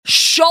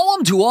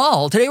Shalom to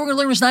all! Today we're going to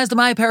learn Mishnah's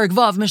Demai, Parak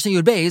Vav, Mishnah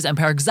Yud Beis, and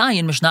Parak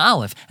Zayin, Mishnah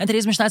Aleph. And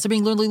today's Mishnahs are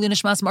being learned Lili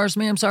Nishmas, Mars,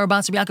 Miriam, Sarah,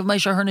 Batsa, Yaakov,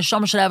 Maishar, her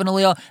Neshama, Shadav, and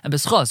Aliyah, and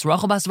Beschos,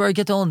 Rachel, Basavari,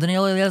 Gittel, and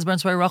Daniel, Elias,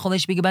 Bernspire, Rachel,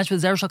 Lesh, Bigabench,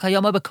 with Zerashal,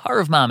 Kayama, Bakar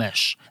of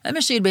Mamish. And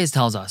Mishnah Yud Beis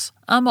tells us,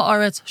 Amma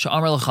Aretz,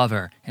 Sha'amar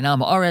L'chaver, and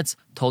Amma Aretz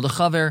told a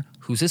chaver,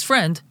 who's his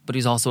friend, but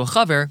he's also a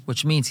chaver,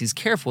 which means he's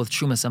careful with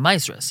Shumas and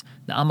Maisras.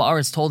 The Amma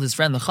Aretz told his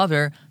friend the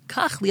chaver,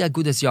 Kach li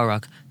agudas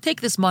yarak,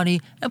 take this money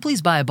and please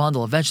buy a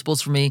bundle of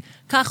vegetables for me.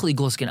 Kach li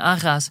gloskin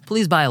achas,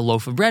 please buy a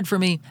loaf of bread for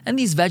me. And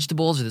these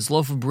vegetables or this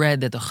loaf of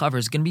bread that the chaver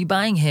is going to be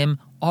buying him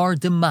are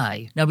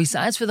demai. Now,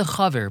 besides for the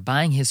chaver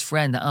buying his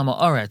friend the Amma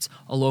Aretz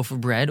a loaf of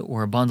bread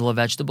or a bundle of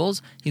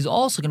vegetables, he's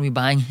also going to be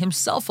buying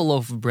himself a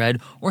loaf of bread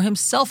or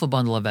himself a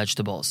bundle of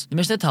vegetables. The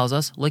Mishnah tells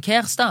us,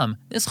 Lekech stam,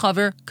 this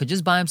chaver could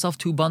just buy himself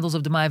 2 bundles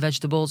of demai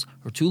vegetables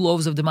or 2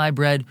 loaves of demai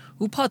bread,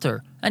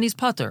 upater, and he's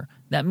pater.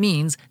 That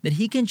means that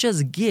he can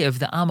just give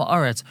the Amma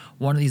Aretz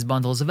one of these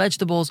bundles of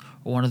vegetables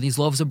or one of these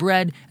loaves of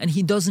bread, and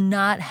he does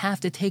not have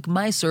to take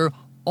meiser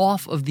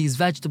off of these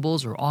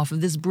vegetables or off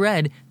of this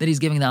bread that he's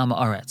giving the Amma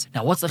Aretz.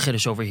 Now, what's the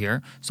chiddush over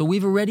here? So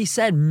we've already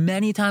said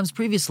many times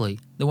previously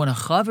that when a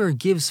chaver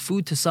gives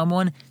food to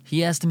someone,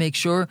 he has to make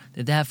sure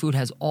that that food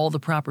has all the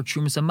proper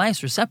trumas and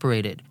meiser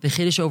separated. The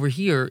chiddush over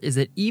here is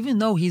that even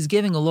though he's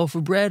giving a loaf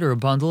of bread or a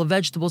bundle of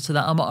vegetables to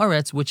the Amma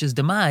Aretz, which is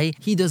demai,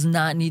 he does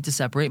not need to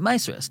separate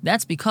meisers.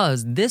 That's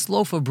because this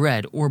loaf of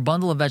bread or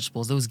bundle of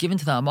vegetables that was given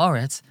to the Amma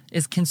Aretz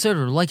is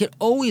considered like it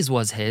always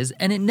was his,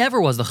 and it never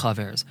was the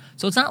chaver's.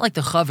 So it's not like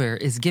the chaver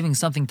is giving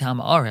something to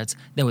Amma Aretz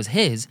that was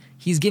his.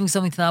 He's giving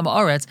something to the Amma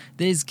Aretz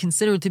that is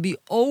considered to be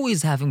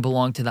always having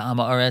belonged to the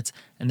Amma Aretz,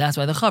 and that's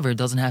why the chaver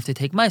doesn't have to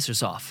take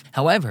meisers off.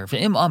 However, for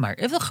Im Amar,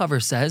 if the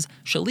chaver says,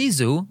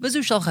 Shalizu,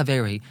 Vizu Shal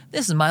Chaveri,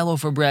 this is my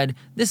loaf of bread,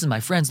 this is my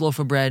friend's loaf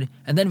of bread,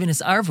 and then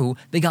Vinis Arvu,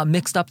 they got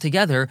mixed up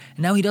together, and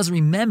now he doesn't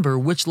remember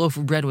which loaf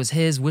of bread was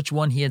his, which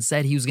one he had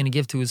said he was going to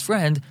give to his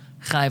friend,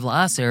 Chayv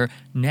La'aser,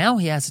 now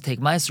he has to take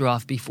meiser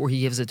off before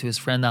he gives it to his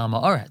friend the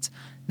Amma Aretz.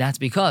 That's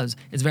because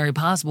it's very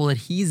possible that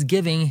he's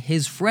giving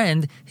his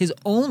friend his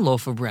own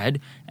loaf of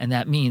bread, and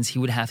that means he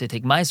would have to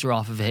take meiser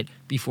off of it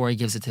before he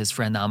gives it to his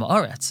friend the Amma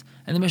Aretz.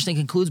 And the Mishnah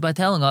concludes by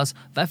telling us,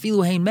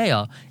 Vafilu hein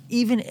mea,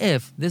 even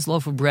if this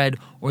loaf of bread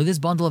or this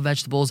bundle of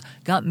vegetables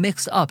got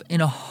mixed up in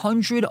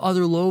 100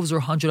 other loaves or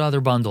 100 other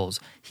bundles,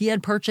 he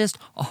had purchased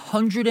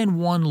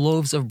 101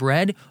 loaves of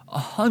bread,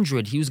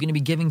 100 he was going to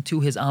be giving to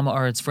his Amma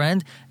Aretz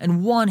friend,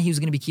 and 1 he was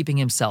going to be keeping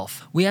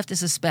himself. We have to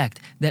suspect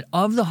that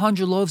of the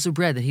 100 loaves of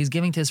bread that he's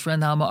giving to his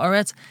friend the Amma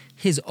Aretz,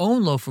 his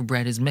own loaf of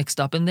bread is mixed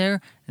up in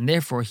there, and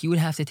therefore he would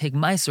have to take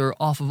meiser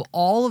off of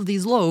all of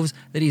these loaves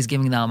that he's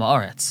giving the Amma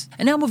Aretz.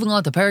 And now moving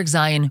on to Parak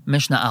Zayin,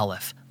 Mishnah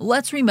Aleph.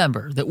 Let's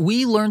remember that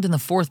we learned in the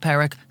 4th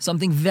parak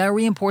something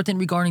very important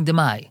regarding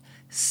Demai.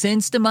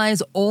 Since Demai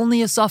is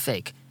only a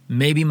suffix,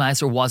 maybe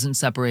meiser wasn't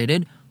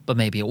separated, but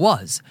maybe it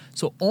was.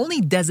 So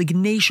only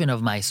designation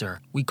of meiser,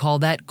 we call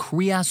that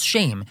kriyas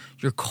shem.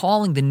 You're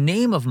calling the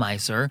name of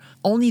meiser,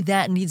 only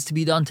that needs to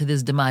be done to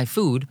this demai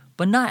food,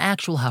 but not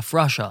actual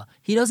hafrasha.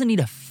 He doesn't need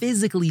to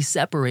physically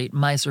separate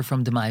meiser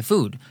from demai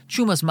food.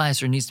 Chumas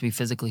meiser needs to be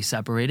physically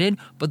separated,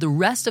 but the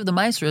rest of the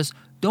meisers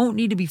don't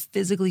need to be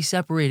physically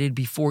separated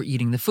before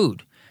eating the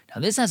food. Now,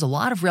 this has a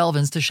lot of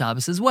relevance to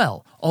Shabbos as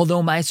well.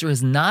 Although meiser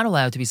is not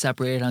allowed to be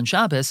separated on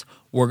Shabbos,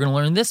 we're going to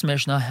learn in this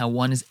Mishnah how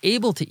one is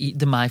able to eat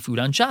demai food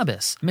on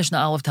Shabbos. Mishnah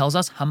Aleph tells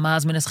us,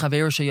 Hamazmin es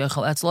chaver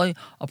sheyochel etzloi,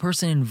 a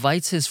person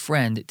invites his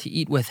friend to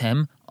eat with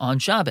him on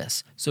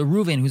Shabbos. So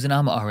Reuven, who's an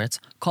Amma Aretz,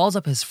 calls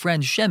up his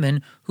friend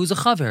Shimon, who's a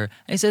chaver,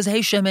 and he says,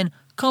 hey Shimon,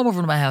 come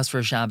over to my house for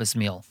a Shabbos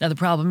meal. Now the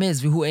problem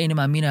is,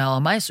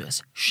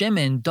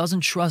 Shimon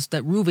doesn't trust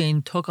that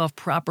Reuven took off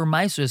proper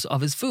meisers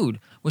of his food,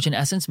 which in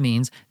essence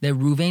means that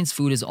Reuven's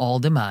food is all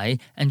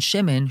demai, and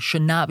Shimon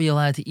should not be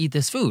allowed to eat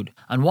this food.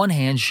 On one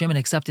hand, Shimon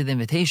accepted the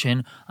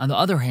invitation. On the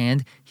other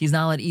hand, he's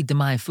not allowed to eat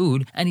demai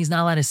food, and he's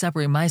not allowed to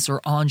separate meiser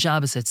on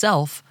Shabbos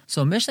itself.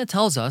 So Mishnah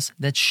tells us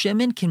that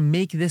Shimon can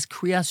make this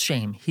kriyas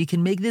shem. He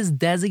can make this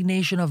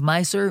designation of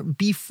meiser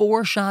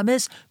before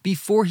Shabbos,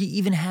 before he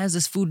even has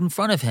this food in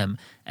front of him.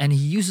 And he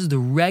uses the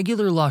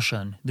regular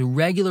lashon, the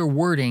regular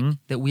wording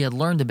that we had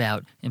learned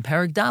about in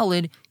Parak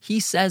Dalid.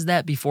 He says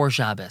that before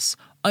Shabbos.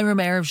 Omer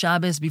Erev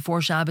Shabbos,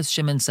 before Shabbos,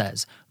 Shimon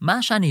says,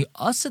 Mashani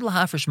asid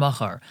lahafresh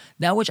machar,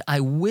 that which I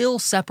will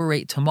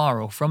separate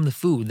tomorrow from the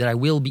food that I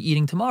will be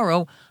eating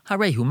tomorrow,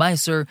 harehu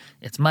meiser,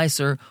 it's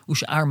meiser,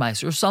 ushar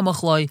meiser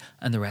samachloi,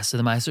 and the rest of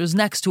the meiser is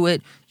next to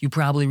it. You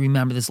probably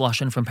remember this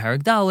lashon from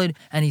Parak Dalid,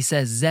 and he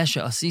says,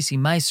 Zesha asisi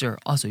meiser,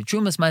 also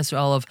trumas meiser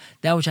olav,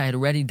 that which I had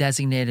already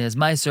designated as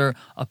meiser,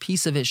 a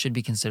piece of it should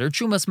be considered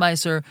trumas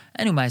meiser,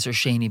 and meiser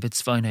sheni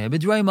b'tzvayna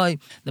b'dreimai.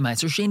 The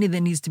meiser sheni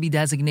that needs to be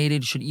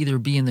designated should either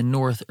be in the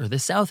north or the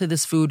south of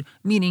this food,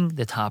 meaning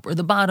the top or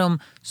the bottom,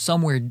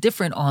 somewhere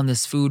different on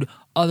this food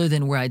other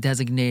than where I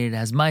designated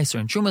as Meiser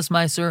and Trumas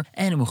Meiser,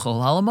 and in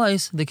Muchol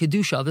Halamais, the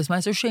Kedusha of this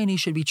Meiser Sheni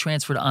should be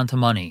transferred onto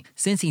money.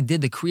 Since he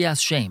did the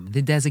Kriyas Shem,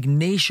 the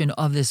designation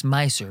of this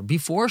Meiser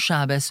before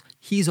Shabbos,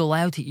 he's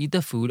allowed to eat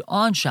the food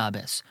on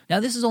Shabbos. Now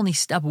this is only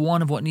step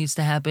one of what needs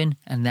to happen,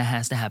 and that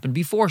has to happen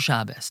before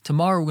Shabbos.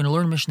 Tomorrow we're going to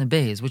learn Mishnah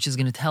Beis, which is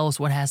going to tell us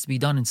what has to be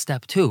done in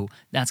step 2.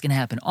 That's going to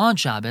happen on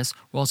Shabbos.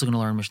 We're also going to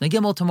learn Mishnah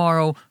Gimel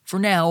tomorrow. For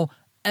now,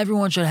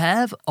 everyone should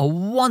have a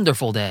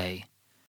wonderful day.